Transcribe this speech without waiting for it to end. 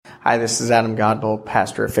Hi, this is Adam Godbold,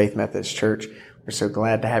 pastor of Faith Methodist Church. We're so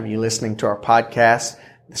glad to have you listening to our podcast.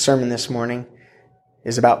 The sermon this morning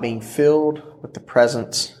is about being filled with the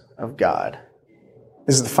presence of God.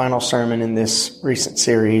 This is the final sermon in this recent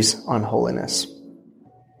series on holiness.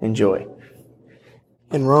 Enjoy.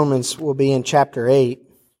 In Romans, we'll be in chapter 8.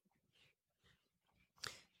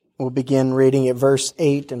 We'll begin reading at verse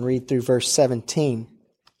 8 and read through verse 17.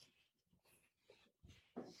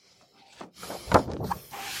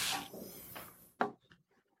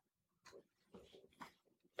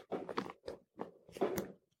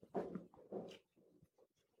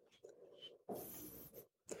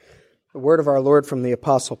 The word of our Lord from the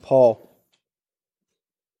Apostle Paul.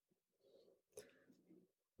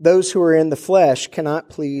 Those who are in the flesh cannot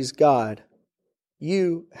please God.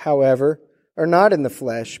 You, however, are not in the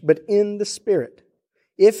flesh, but in the Spirit,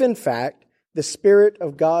 if in fact the Spirit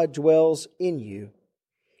of God dwells in you.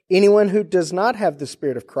 Anyone who does not have the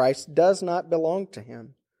Spirit of Christ does not belong to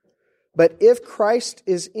Him. But if Christ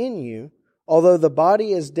is in you, although the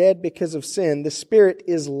body is dead because of sin, the Spirit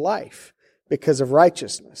is life because of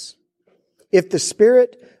righteousness. If the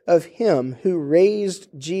Spirit of Him who raised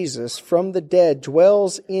Jesus from the dead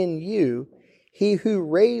dwells in you, He who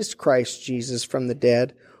raised Christ Jesus from the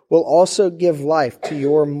dead will also give life to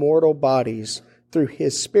your mortal bodies through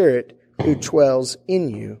His Spirit who dwells in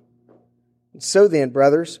you. So then,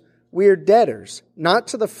 brothers, we are debtors, not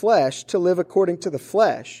to the flesh, to live according to the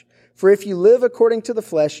flesh. For if you live according to the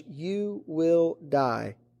flesh, you will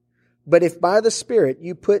die. But if by the Spirit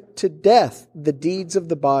you put to death the deeds of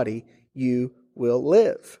the body, you will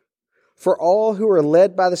live. For all who are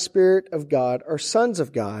led by the Spirit of God are sons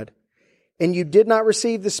of God. And you did not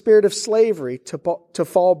receive the spirit of slavery to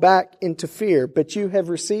fall back into fear, but you have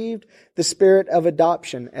received the Spirit of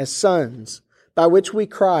adoption as sons, by which we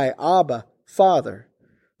cry, Abba, Father.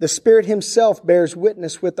 The Spirit Himself bears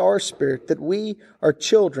witness with our spirit that we are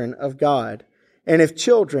children of God. And if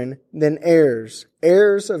children, then heirs,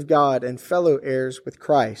 heirs of God and fellow heirs with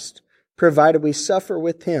Christ, provided we suffer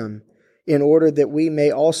with Him, in order that we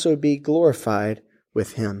may also be glorified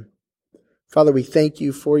with Him. Father, we thank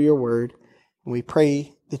You for Your word. And we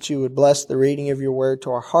pray that You would bless the reading of Your word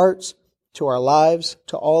to our hearts, to our lives,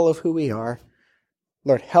 to all of who we are.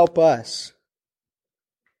 Lord, help us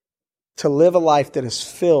to live a life that is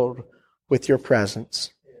filled with Your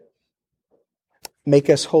presence.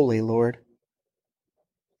 Make us holy, Lord.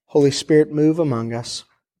 Holy Spirit, move among us.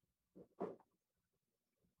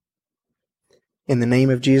 In the name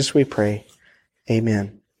of Jesus we pray.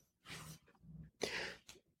 Amen.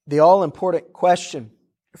 The all-important question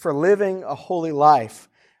for living a holy life,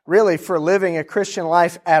 really for living a Christian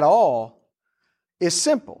life at all, is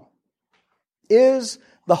simple. Is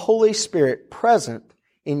the Holy Spirit present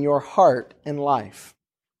in your heart and life?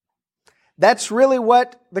 That's really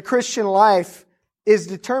what the Christian life is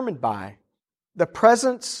determined by. The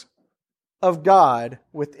presence of God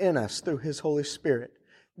within us through His Holy Spirit.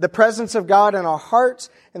 The presence of God in our hearts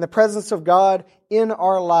and the presence of God in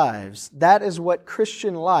our lives. That is what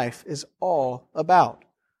Christian life is all about.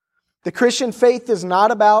 The Christian faith is not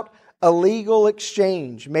about a legal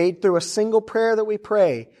exchange made through a single prayer that we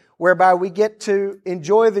pray, whereby we get to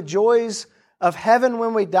enjoy the joys of heaven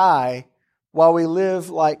when we die while we live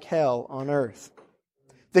like hell on earth.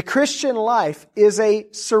 The Christian life is a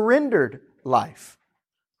surrendered life,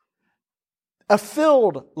 a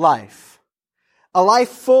filled life, a life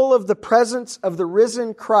full of the presence of the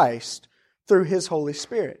risen Christ through His Holy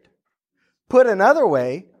Spirit. Put another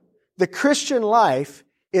way, the Christian life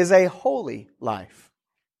is a holy life.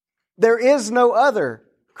 There is no other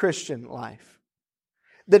Christian life.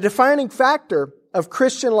 The defining factor of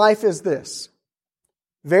Christian life is this.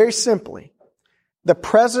 Very simply, the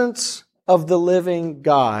presence of the living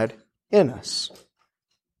God in us.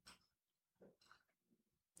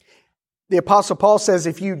 The Apostle Paul says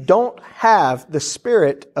if you don't have the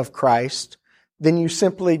Spirit of Christ, then you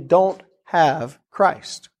simply don't have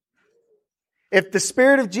Christ. If the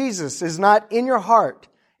Spirit of Jesus is not in your heart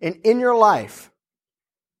and in your life,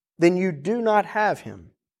 then you do not have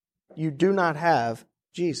Him. You do not have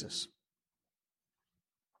Jesus.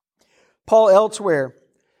 Paul elsewhere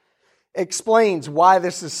explains why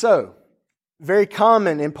this is so. Very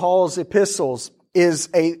common in Paul's epistles is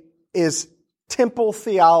temple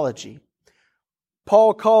theology.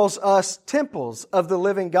 Paul calls us temples of the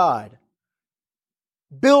living God,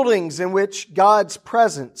 buildings in which God's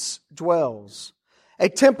presence dwells. A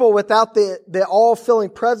temple without the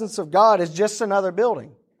all-filling presence of God is just another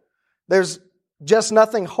building. There's just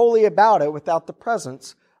nothing holy about it without the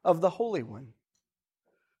presence of the Holy One.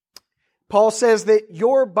 Paul says that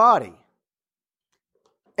your body,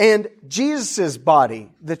 And Jesus'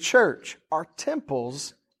 body, the church, are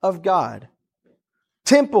temples of God.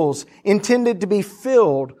 Temples intended to be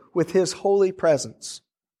filled with His holy presence.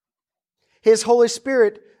 His Holy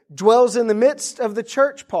Spirit dwells in the midst of the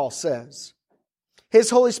church, Paul says. His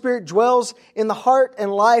Holy Spirit dwells in the heart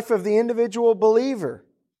and life of the individual believer.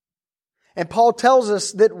 And Paul tells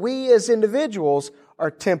us that we as individuals are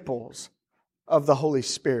temples of the Holy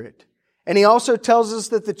Spirit. And he also tells us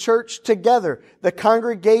that the church together, the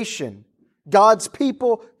congregation, God's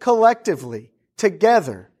people collectively,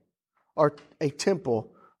 together, are a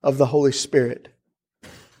temple of the Holy Spirit.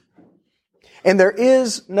 And there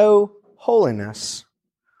is no holiness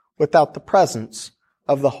without the presence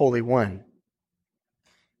of the Holy One.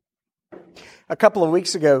 A couple of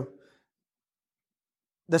weeks ago,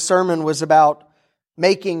 the sermon was about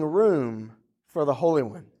making room for the Holy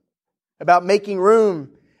One. About making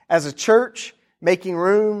room as a church, making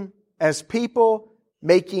room as people,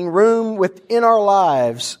 making room within our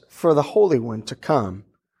lives for the Holy One to come.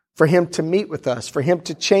 For Him to meet with us, for Him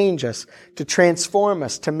to change us, to transform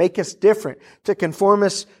us, to make us different, to conform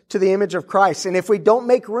us to the image of Christ. And if we don't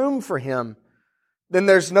make room for Him, then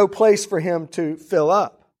there's no place for Him to fill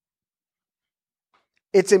up.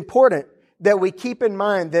 It's important that we keep in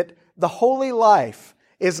mind that the holy life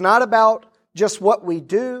is not about just what we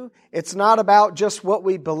do. It's not about just what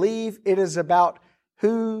we believe. It is about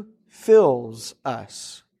who fills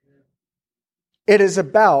us. It is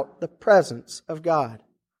about the presence of God.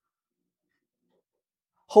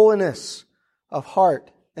 Holiness of heart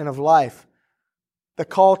and of life. The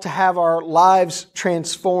call to have our lives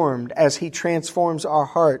transformed as He transforms our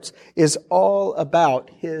hearts is all about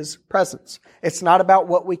His presence. It's not about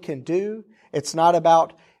what we can do. It's not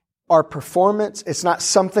about our performance. It's not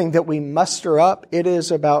something that we muster up. It is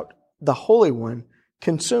about the Holy One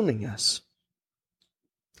consuming us.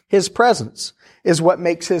 His presence is what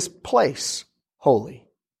makes His place holy.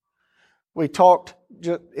 We talked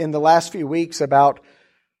in the last few weeks about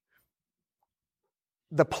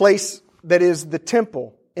the place that is the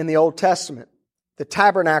temple in the Old Testament, the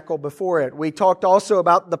tabernacle before it. We talked also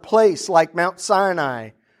about the place like Mount Sinai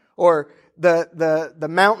or the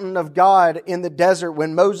mountain of God in the desert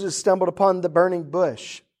when Moses stumbled upon the burning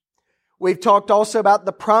bush. We've talked also about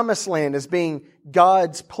the promised land as being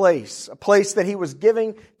God's place, a place that He was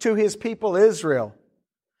giving to His people Israel.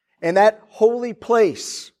 And that holy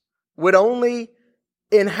place would only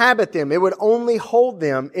inhabit them. It would only hold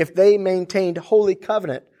them if they maintained holy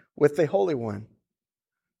covenant with the Holy One.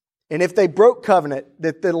 And if they broke covenant,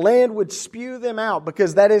 that the land would spew them out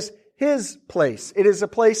because that is His place. It is a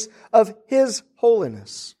place of His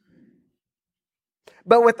holiness.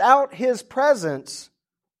 But without His presence,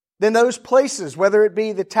 then those places, whether it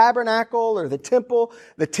be the tabernacle or the temple,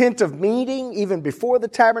 the tent of meeting, even before the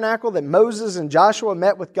tabernacle that Moses and Joshua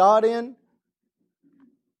met with God in,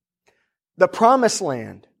 the promised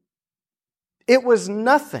land, it was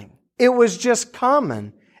nothing. It was just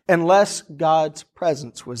common unless God's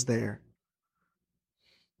presence was there.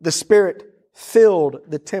 The Spirit filled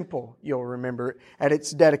the temple, you'll remember, at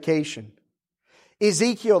its dedication.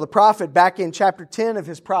 Ezekiel, the prophet, back in chapter 10 of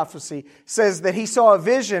his prophecy, says that he saw a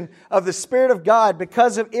vision of the Spirit of God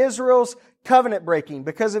because of Israel's covenant breaking,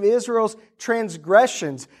 because of Israel's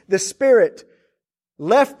transgressions. The Spirit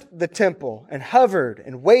left the temple and hovered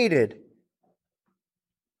and waited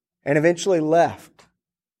and eventually left.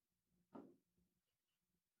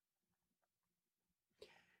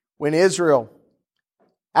 When Israel,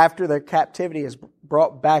 after their captivity, is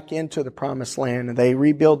brought back into the promised land and they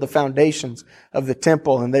rebuild the foundations of the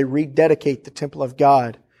temple and they rededicate the temple of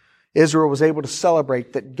God, Israel was able to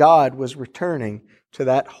celebrate that God was returning to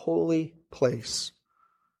that holy place.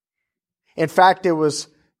 In fact, it was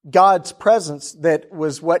God's presence that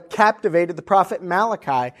was what captivated the prophet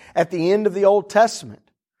Malachi at the end of the Old Testament.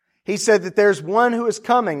 He said that there's one who is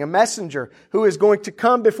coming, a messenger, who is going to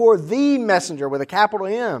come before the messenger with a capital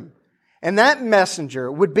M. And that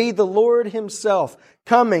messenger would be the Lord Himself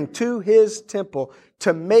coming to His temple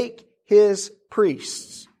to make His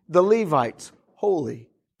priests, the Levites, holy,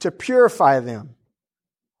 to purify them.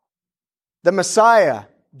 The Messiah,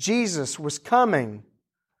 Jesus, was coming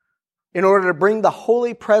in order to bring the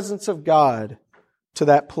holy presence of God to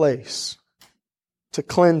that place, to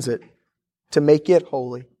cleanse it, to make it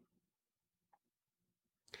holy.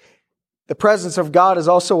 The presence of God is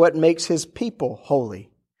also what makes His people holy.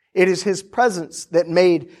 It is His presence that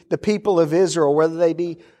made the people of Israel, whether they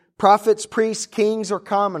be prophets, priests, kings, or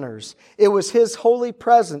commoners. It was His holy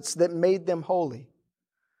presence that made them holy.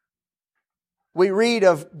 We read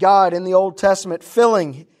of God in the Old Testament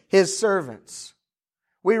filling His servants.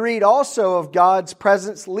 We read also of God's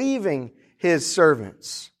presence leaving His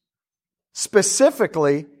servants.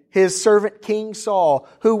 Specifically, His servant King Saul,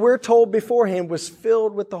 who we're told before him was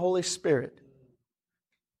filled with the Holy Spirit.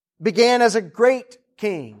 Began as a great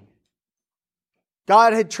king.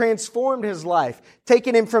 God had transformed his life,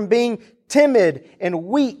 taken him from being timid and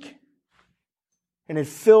weak, and had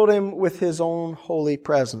filled him with His own holy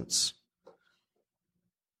presence.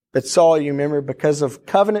 But Saul, you remember, because of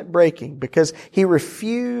covenant breaking, because he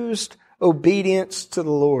refused obedience to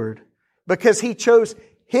the Lord, because he chose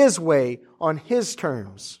his way on his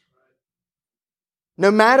terms,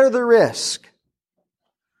 no matter the risk,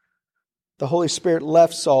 the Holy Spirit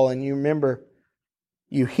left Saul. And you remember,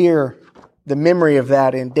 you hear the memory of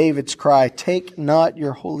that in David's cry, "Take not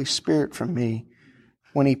your Holy Spirit from me,"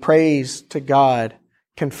 when he prays to God,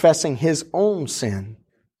 confessing his own sin.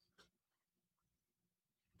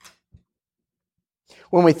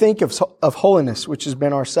 When we think of holiness, which has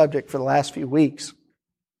been our subject for the last few weeks,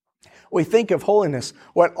 we think of holiness,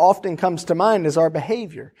 what often comes to mind is our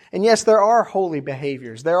behavior. And yes, there are holy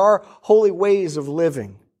behaviors. There are holy ways of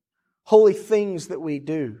living, holy things that we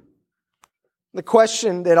do. The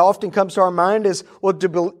question that often comes to our mind is, well,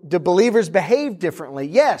 do believers behave differently?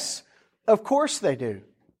 Yes, of course they do.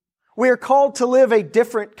 We are called to live a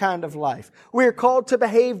different kind of life. We are called to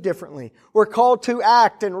behave differently. We're called to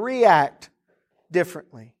act and react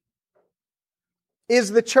differently.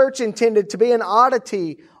 Is the church intended to be an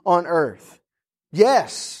oddity on earth?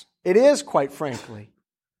 Yes, it is, quite frankly.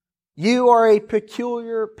 You are a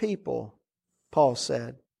peculiar people, Paul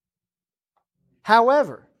said.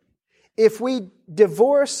 However, if we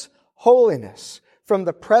divorce holiness from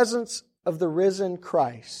the presence of the risen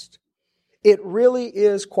Christ, it really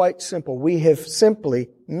is quite simple. We have simply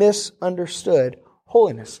misunderstood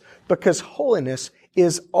holiness, because holiness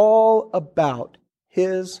is all about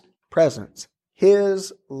His presence,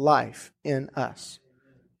 His life in us.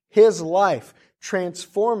 His life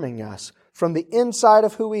transforming us from the inside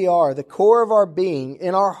of who we are, the core of our being,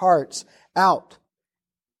 in our hearts, out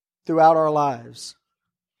throughout our lives.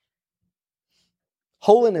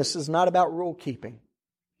 Holiness is not about rule keeping.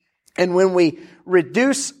 And when we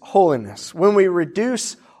reduce holiness, when we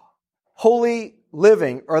reduce holy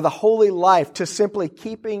living or the holy life to simply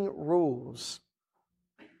keeping rules,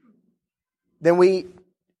 then we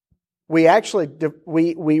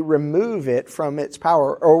remove it from its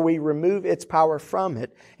power, or we remove its power from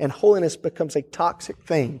it, and holiness becomes a toxic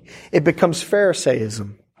thing. It becomes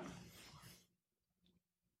Pharisaism.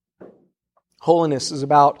 Holiness is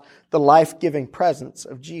about the life-giving presence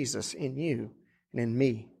of Jesus in you and in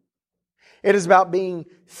me. It is about being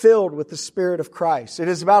filled with the Spirit of Christ. It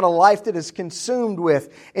is about a life that is consumed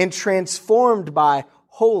with and transformed by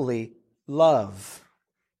holy love.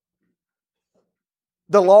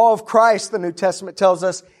 The law of Christ, the New Testament tells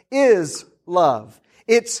us, is love.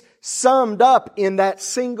 It's summed up in that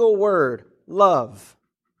single word, love.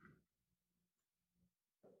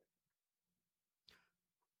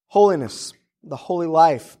 Holiness, the holy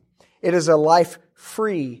life, it is a life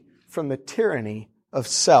free from the tyranny of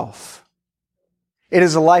self. It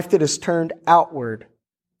is a life that is turned outward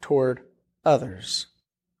toward others.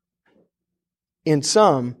 In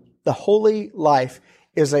sum, the holy life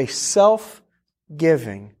is a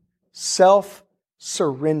self-giving,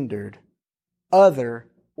 self-surrendered,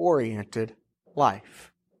 other-oriented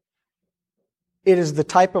life. It is the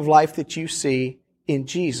type of life that you see in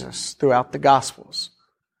Jesus throughout the Gospels.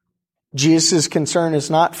 Jesus' concern is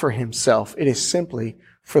not for Himself. It is simply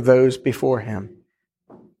for those before Him.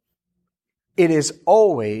 It is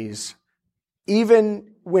always,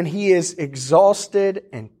 even when He is exhausted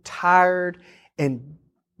and tired and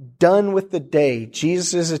done with the day,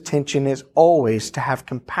 Jesus' attention is always to have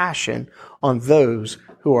compassion on those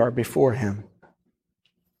who are before Him.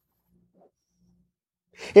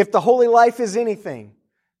 If the holy life is anything,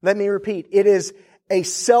 let me repeat, it is a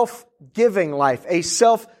self-giving life, a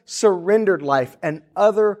self-surrendered life, an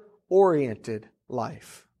other-oriented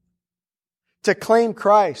life. To claim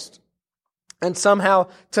Christ and somehow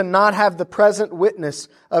to not have the present witness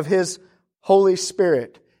of His Holy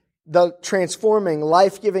Spirit, the transforming,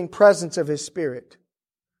 life-giving presence of His Spirit.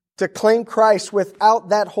 To claim Christ without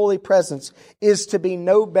that holy presence is to be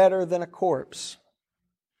no better than a corpse.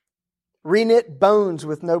 Reknit bones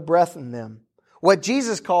with no breath in them. What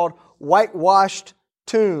Jesus called whitewashed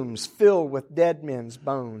tombs filled with dead men's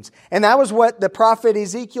bones. And that was what the prophet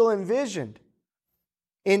Ezekiel envisioned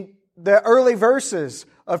in the early verses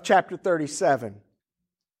of chapter 37.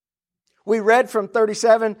 We read from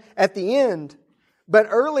 37 at the end, But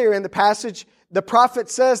earlier in the passage, the prophet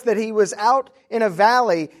says that he was out in a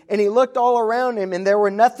valley and he looked all around him and there were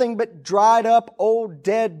nothing but dried up old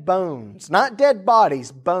dead bones. Not dead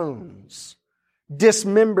bodies, bones.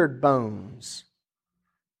 Dismembered bones.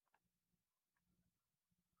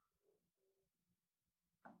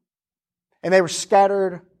 And they were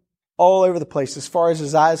scattered all over the place as far as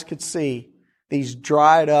his eyes could see. These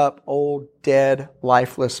dried up, old, dead,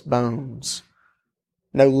 lifeless bones.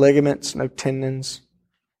 No ligaments, no tendons,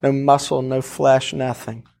 no muscle, no flesh,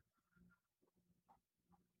 nothing.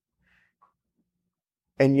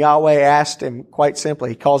 And Yahweh asked him quite simply,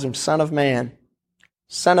 he calls him Son of Man.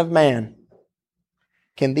 Son of Man,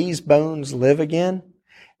 can these bones live again?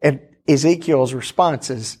 And Ezekiel's response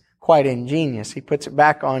is quite ingenious. He puts it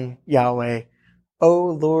back on Yahweh. Oh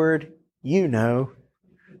Lord, you know.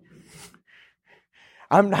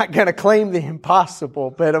 I'm not going to claim the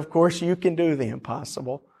impossible, but of course you can do the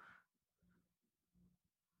impossible.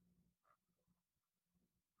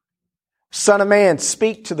 Son of man,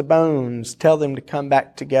 speak to the bones. Tell them to come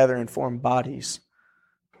back together and form bodies.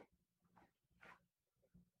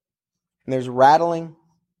 And there's rattling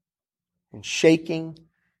and shaking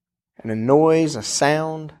and a noise, a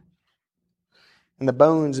sound. And the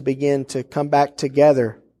bones begin to come back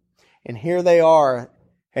together. And here they are,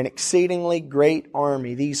 an exceedingly great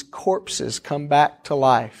army. These corpses come back to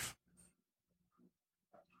life.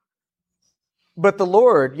 But the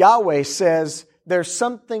Lord, Yahweh, says there's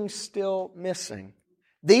something still missing.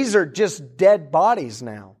 These are just dead bodies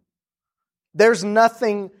now. There's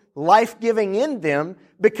nothing life-giving in them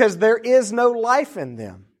because there is no life in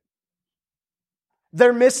them.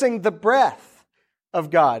 They're missing the breath of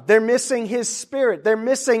God. They're missing His Spirit. They're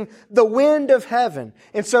missing the wind of heaven.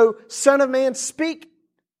 And so, Son of Man, speak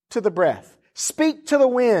to the breath. Speak to the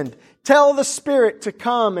wind. Tell the Spirit to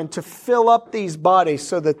come and to fill up these bodies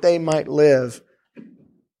so that they might live.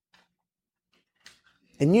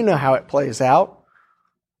 And you know how it plays out.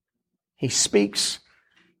 He speaks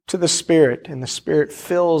to the Spirit, and the Spirit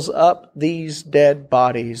fills up these dead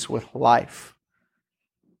bodies with life.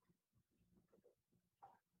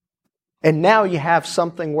 And now you have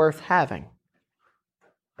something worth having.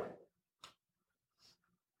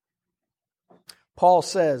 Paul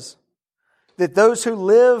says that those who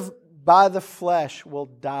live by the flesh will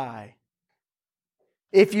die.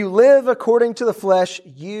 If you live according to the flesh,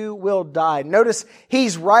 you will die. Notice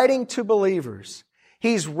he's writing to believers.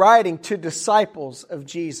 He's writing to disciples of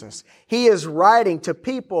Jesus. He is writing to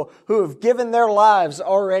people who have given their lives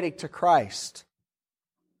already to Christ.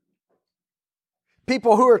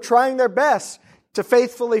 People who are trying their best to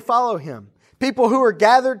faithfully follow Him. People who are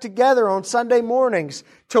gathered together on Sunday mornings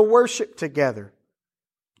to worship together.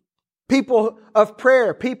 People of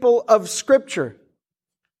prayer, people of Scripture.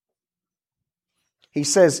 He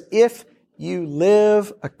says, if you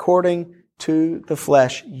live according to the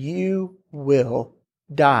flesh, you will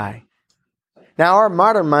die. Now our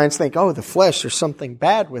modern minds think, oh, the flesh, there's something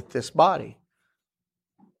bad with this body.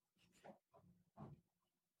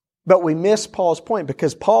 But we miss Paul's point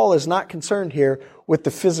because Paul is not concerned here with the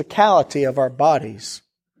physicality of our bodies.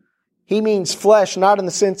 He means flesh not in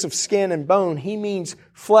the sense of skin and bone. He means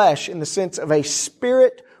flesh in the sense of a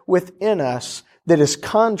spirit within us that is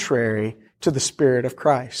contrary to the Spirit of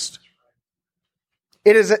Christ.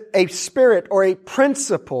 It is a spirit or a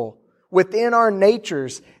principle within our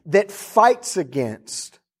natures that fights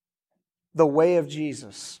against the way of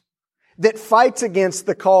Jesus. That fights against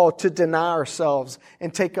the call to deny ourselves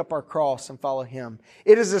and take up our cross and follow Him.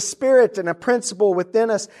 It is a spirit and a principle within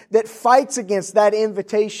us that fights against that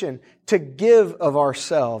invitation to give of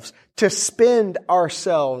ourselves, to spend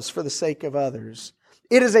ourselves for the sake of others.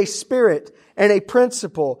 It is a spirit and a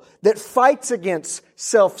principle that fights against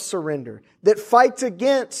self-surrender, that fights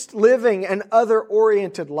against living an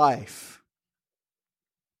other-oriented life.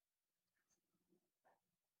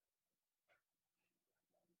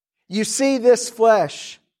 You see this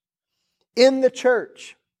flesh in the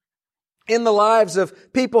church, in the lives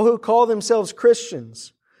of people who call themselves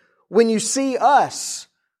Christians. When you see us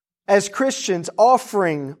as Christians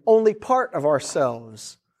offering only part of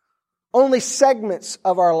ourselves, only segments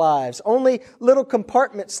of our lives, only little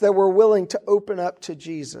compartments that we're willing to open up to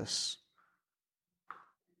Jesus.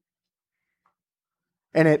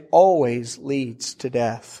 And it always leads to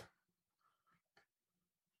death.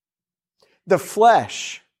 The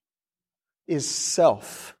flesh is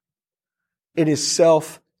self. It is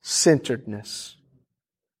self-centeredness.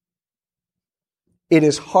 It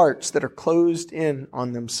is hearts that are closed in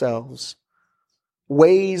on themselves.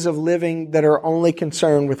 Ways of living that are only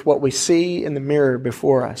concerned with what we see in the mirror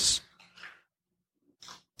before us.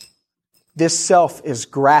 This self is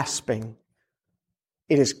grasping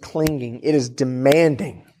It is clinging. It is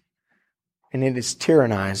demanding. And it is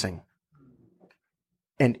tyrannizing.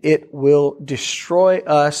 And it will destroy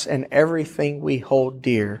us and everything we hold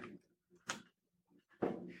dear.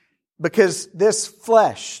 Because this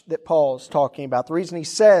flesh that Paul's talking about, the reason he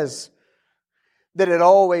says that it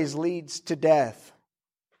always leads to death,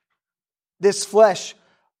 this flesh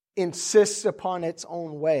insists upon its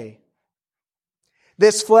own way.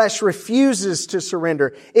 This flesh refuses to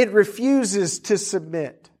surrender. It refuses to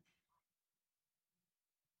submit.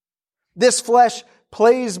 This flesh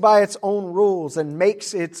plays by its own rules and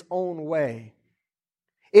makes its own way.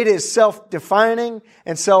 It is self-defining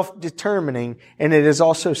and self-determining, and it is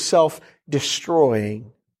also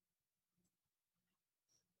self-destroying.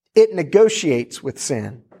 It negotiates with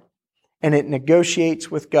sin, and it negotiates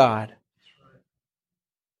with God.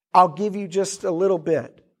 I'll give you just a little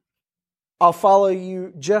bit. I'll follow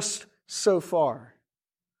you just so far.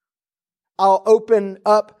 I'll open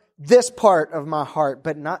up this part of my heart,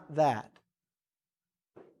 but not that.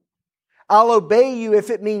 I'll obey you if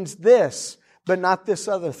it means this, but not this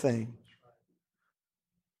other thing.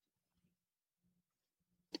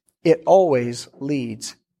 It always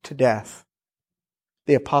leads to death.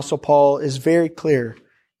 The Apostle Paul is very clear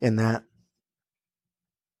in that.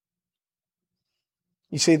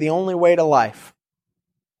 You see, the only way to life,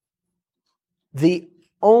 the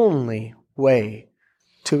only way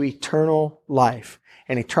to eternal life,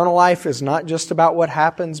 and eternal life is not just about what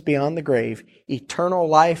happens beyond the grave. Eternal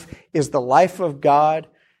life is the life of God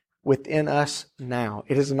within us now.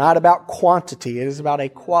 It is not about quantity. It is about a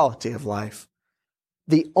quality of life.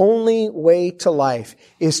 The only way to life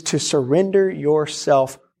is to surrender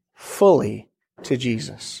yourself fully to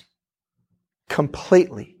Jesus.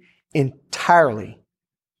 Completely, entirely,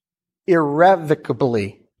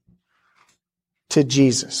 irrevocably to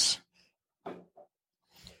Jesus.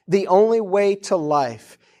 The only way to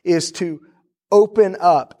life is to open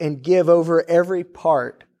up and give over every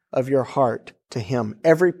part of your heart to Him,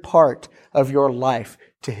 every part of your life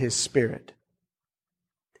to His Spirit.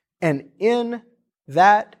 And in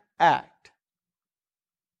that act,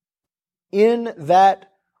 in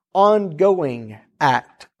that ongoing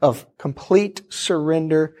act of complete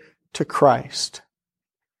surrender to Christ,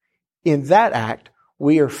 in that act,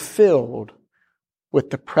 we are filled with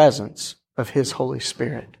the presence of His Holy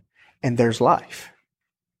Spirit. And there's life.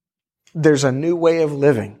 There's a new way of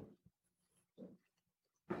living.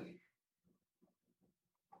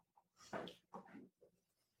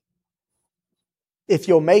 If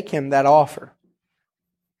you'll make Him that offer,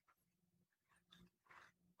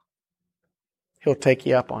 He'll take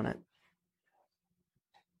you up on it.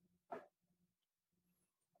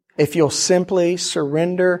 If you'll simply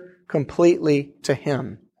surrender completely to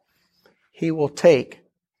Him, He will take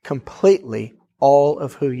completely all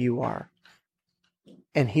of who you are.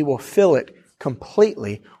 And He will fill it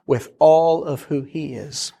completely with all of who He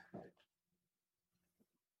is.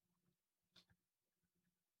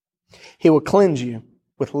 He will cleanse you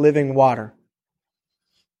with living water.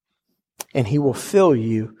 And He will fill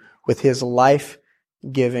you with His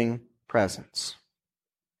life-giving presence.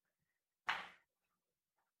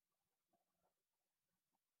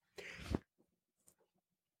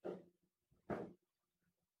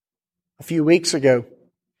 A few weeks ago,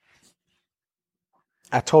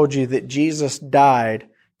 I told you that Jesus died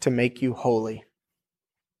to make you holy.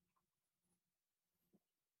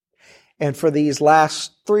 And for these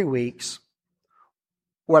last 3 weeks,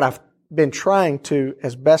 what I've been trying to,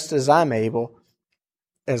 as best as I'm able,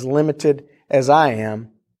 as limited as I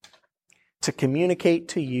am, to communicate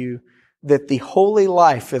to you that the holy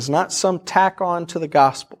life is not some tack on to the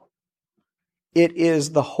gospel. It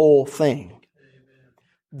is the whole thing.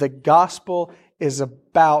 The gospel is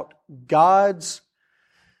about God's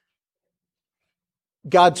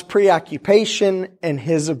preoccupation and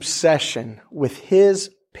His obsession with His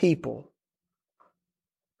people,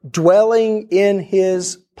 dwelling in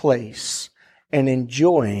His place and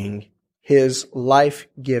enjoying His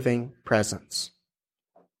life-giving presence.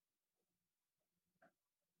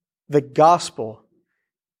 The gospel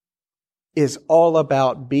is all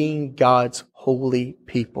about being God's holy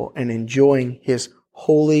people and enjoying His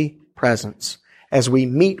holy presence as we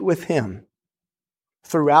meet with Him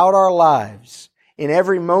throughout our lives, in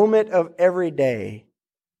every moment of every day,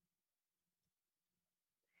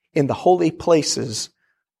 in the holy places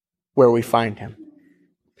where we find Him.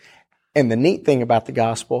 And the neat thing about the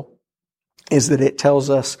gospel is that it tells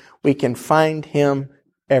us we can find Him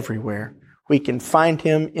everywhere. We can find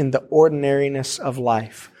Him in the ordinariness of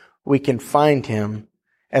life. We can find Him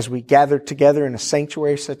as we gather together in a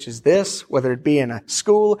sanctuary such as this, whether it be in a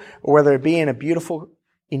school or whether it be in a beautiful,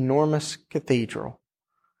 enormous cathedral.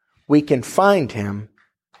 We can find Him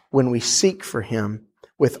when we seek for Him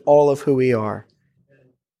with all of who we are.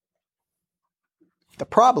 The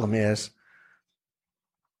problem is,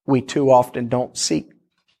 we too often don't seek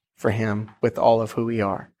for Him with all of who we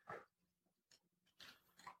are.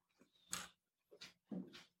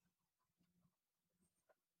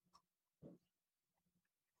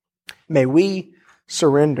 May we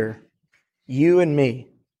surrender, you and me,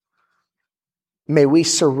 may we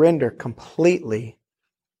surrender completely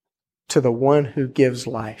to the one who gives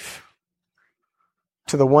life,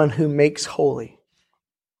 to the one who makes holy,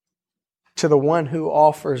 to the one who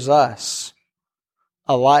offers us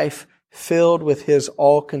a life filled with His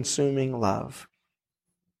all-consuming love.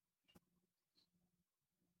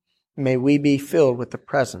 May we be filled with the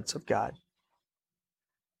presence of God.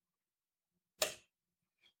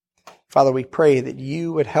 Father, we pray that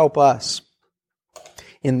you would help us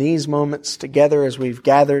in these moments together as we've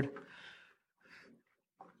gathered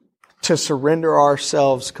to surrender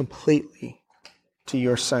ourselves completely to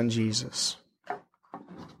your Son, Jesus.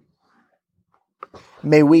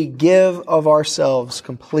 May we give of ourselves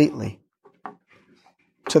completely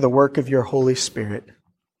to the work of your Holy Spirit.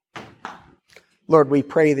 Lord, we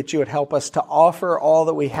pray that you would help us to offer all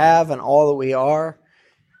that we have and all that we are,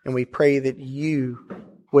 and we pray that you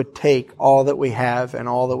would take all that we have and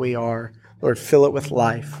all that we are. Lord, fill it with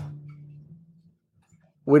life.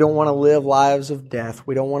 We don't want to live lives of death.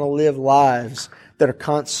 We don't want to live lives that are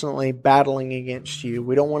constantly battling against you.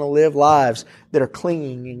 We don't want to live lives that are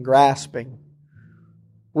clinging and grasping.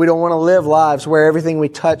 We don't want to live lives where everything we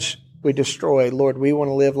touch, we destroy. Lord, we want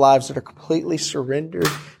to live lives that are completely surrendered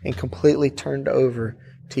and completely turned over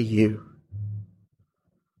to you.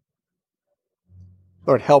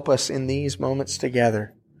 Lord, help us in these moments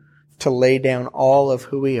together to lay down all of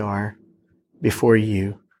who we are before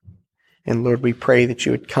you. And Lord, we pray that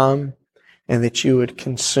you would come and that you would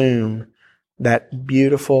consume that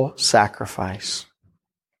beautiful sacrifice.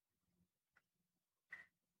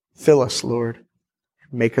 Fill us, Lord.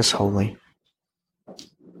 Make us holy.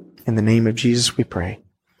 In the name of Jesus we pray.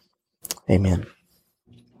 Amen.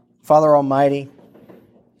 Father Almighty,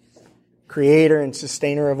 Creator and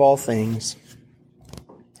Sustainer of all things,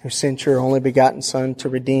 who sent your only begotten Son to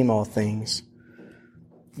redeem all things.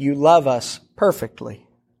 You love us perfectly.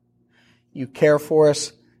 You care for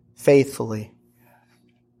us faithfully.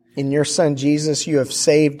 In your Son Jesus, you have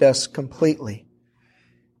saved us completely.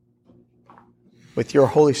 With your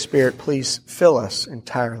Holy Spirit, please fill us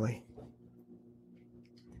entirely.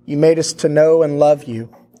 You made us to know and love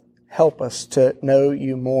you. Help us to know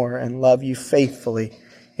you more and love you faithfully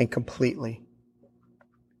and completely.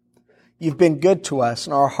 You've been good to us,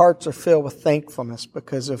 and our hearts are filled with thankfulness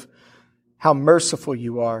because of how merciful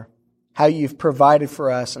you are, how you've provided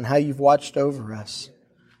for us, and how you've watched over us.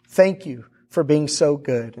 Thank you for being so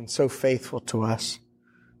good and so faithful to us.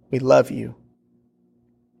 We love you.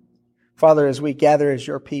 Father, as we gather as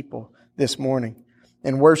your people this morning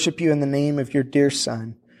and worship you in the name of your dear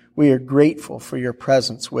Son, we are grateful for your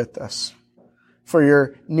presence with us, for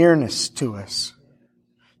your nearness to us.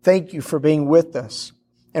 Thank you for being with us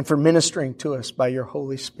and for ministering to us by your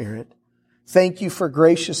Holy Spirit. Thank you for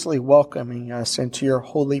graciously welcoming us into your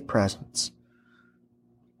holy presence.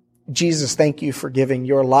 Jesus, thank you for giving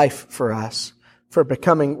your life for us, for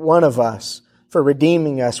becoming one of us, for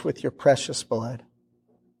redeeming us with your precious blood.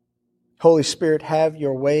 Holy Spirit, have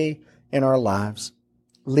your way in our lives.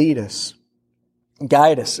 Lead us.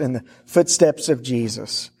 Guide us in the footsteps of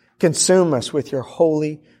Jesus. Consume us with your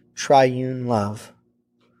holy triune love.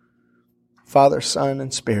 Father, Son,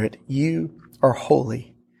 and Spirit, you are holy.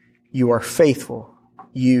 You are faithful.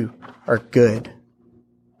 You are good.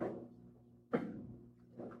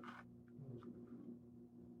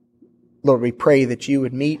 Lord, we pray that you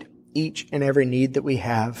would meet each and every need that we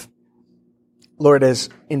have. Lord, as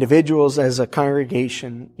individuals, as a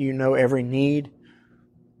congregation, you know every need.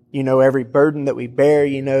 You know every burden that we bear.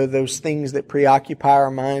 You know those things that preoccupy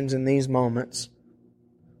our minds in these moments.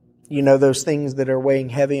 You know those things that are weighing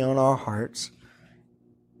heavy on our hearts.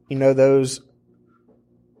 You know those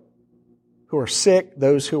who are sick,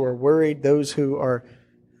 those who are worried, those who are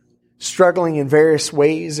struggling in various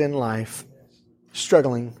ways in life,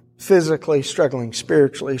 struggling physically, struggling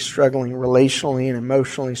spiritually, struggling relationally and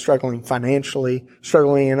emotionally, struggling financially,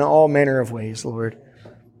 struggling in all manner of ways, Lord.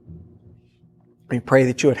 We pray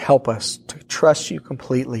that you would help us to trust you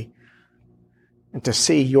completely and to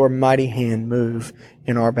see your mighty hand move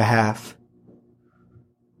in our behalf.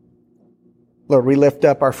 Lord, we lift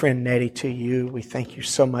up our friend Nettie to you. We thank you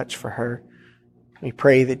so much for her. We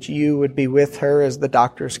pray that you would be with her as the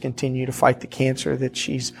doctors continue to fight the cancer that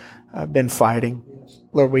she's been fighting.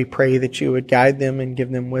 Lord, we pray that you would guide them and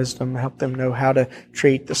give them wisdom, help them know how to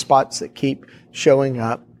treat the spots that keep showing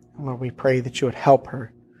up. Lord, we pray that you would help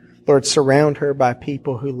her. Lord, surround her by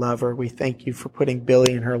people who love her. We thank you for putting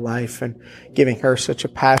Billy in her life and giving her such a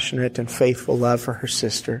passionate and faithful love for her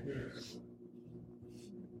sister.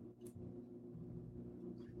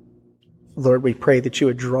 Lord, we pray that you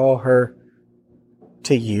would draw her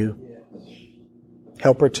to you.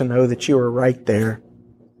 Help her to know that you are right there.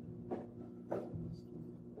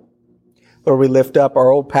 Lord, we lift up our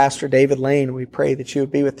old pastor, David Lane. We pray that you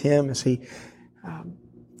would be with him as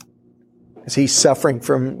he's suffering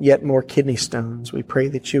from yet more kidney stones. We pray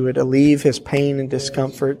that you would alleviate his pain and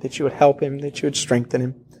discomfort, that you would help him, that you would strengthen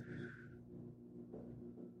him.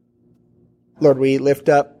 Lord, we lift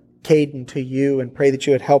up Caden to you and pray that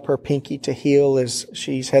you would help her pinky to heal as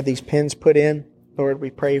she's had these pins put in. Lord, we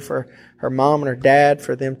pray for her mom and her dad,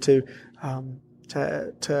 for them to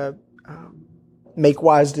make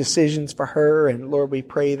wise decisions for her. And Lord, we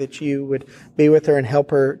pray that you would be with her and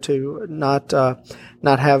help her to not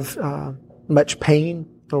have much pain.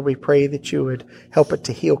 Lord, we pray that you would help it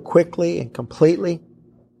to heal quickly and completely.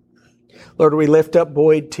 Lord, we lift up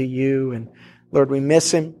Boyd to you, and Lord, we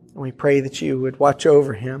miss him. And we pray that you would watch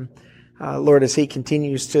over him. Lord, as he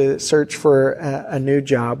continues to search for a new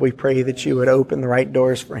job, we pray that you would open the right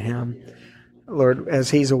doors for him. Lord,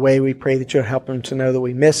 as he's away, we pray that you'll help him to know that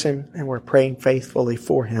we miss him and we're praying faithfully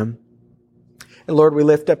for him. And Lord, we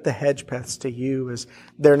lift up the Hedgepeths to you. As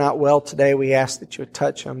they're not well today, we ask that you would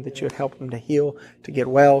touch them, that you would help them to heal, to get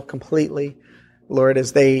well completely. Lord,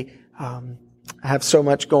 as they have so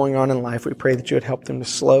much going on in life, we pray that you would help them to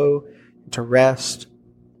slow, to rest,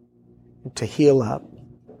 and to heal up.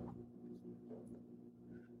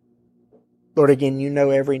 Lord, again, you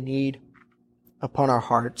know every need upon our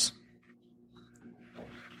hearts.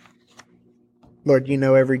 Lord, you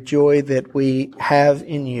know every joy that we have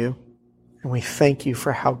in you, and we thank you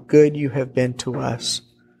for how good you have been to us.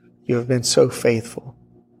 You have been so faithful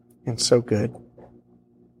and so good.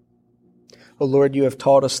 Oh Lord, you have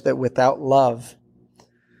taught us that without love,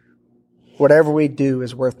 whatever we do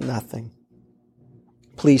is worth nothing.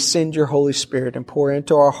 Please send your Holy Spirit and pour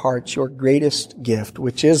into our hearts your greatest gift,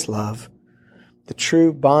 which is love, the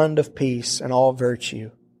true bond of peace and all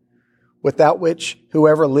virtue, without which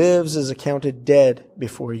whoever lives is accounted dead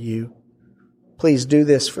before you. Please do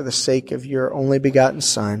this for the sake of your only begotten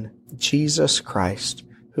Son, Jesus Christ,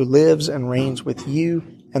 who lives and reigns with you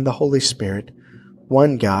and the Holy Spirit,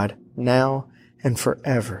 one God, now and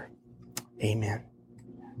forever. Amen.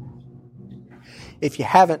 If you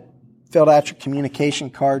haven't filled out your communication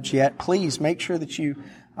cards yet, please make sure that you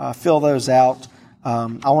fill those out.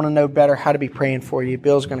 I want to know better how to be praying for you.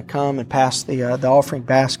 Bill's going to come and pass the offering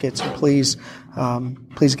baskets, and please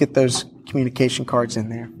get those communication cards in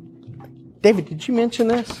there. David, did you mention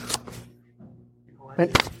this?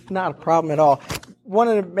 Not a problem at all.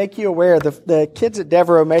 Wanted to make you aware, the kids at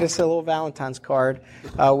Devereaux made us a little Valentine's card.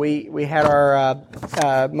 We had our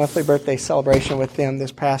monthly birthday celebration with them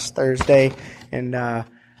this past Thursday, and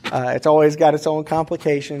it's always got its own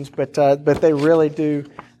complications, but they really do.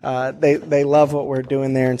 They love what we're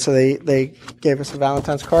doing there, and so they gave us a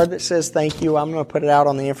Valentine's card that says thank you. I'm going to put it out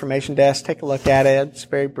on the information desk. Take a look at it. It's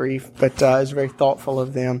very brief, but it's very thoughtful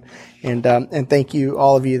of them. And thank you,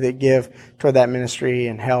 all of you that give toward that ministry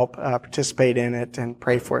and help participate in it and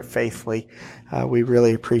pray for it faithfully. We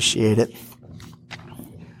really appreciate it.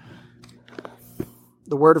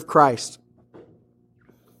 The Word of Christ.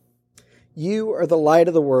 You are the light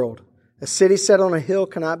of the world. A city set on a hill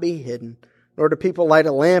cannot be hidden. Nor do people light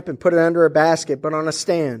a lamp and put it under a basket, but on a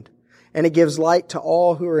stand, and it gives light to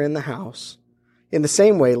all who are in the house. In the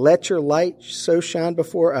same way, let your light so shine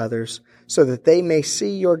before others, so that they may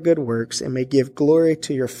see your good works and may give glory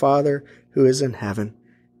to your Father who is in heaven.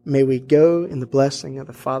 May we go in the blessing of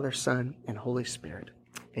the Father, Son, and Holy Spirit.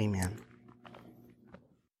 Amen.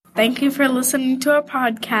 Thank you for listening to our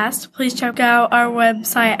podcast. Please check out our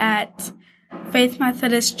website at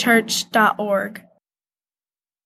faithmethodistchurch.org.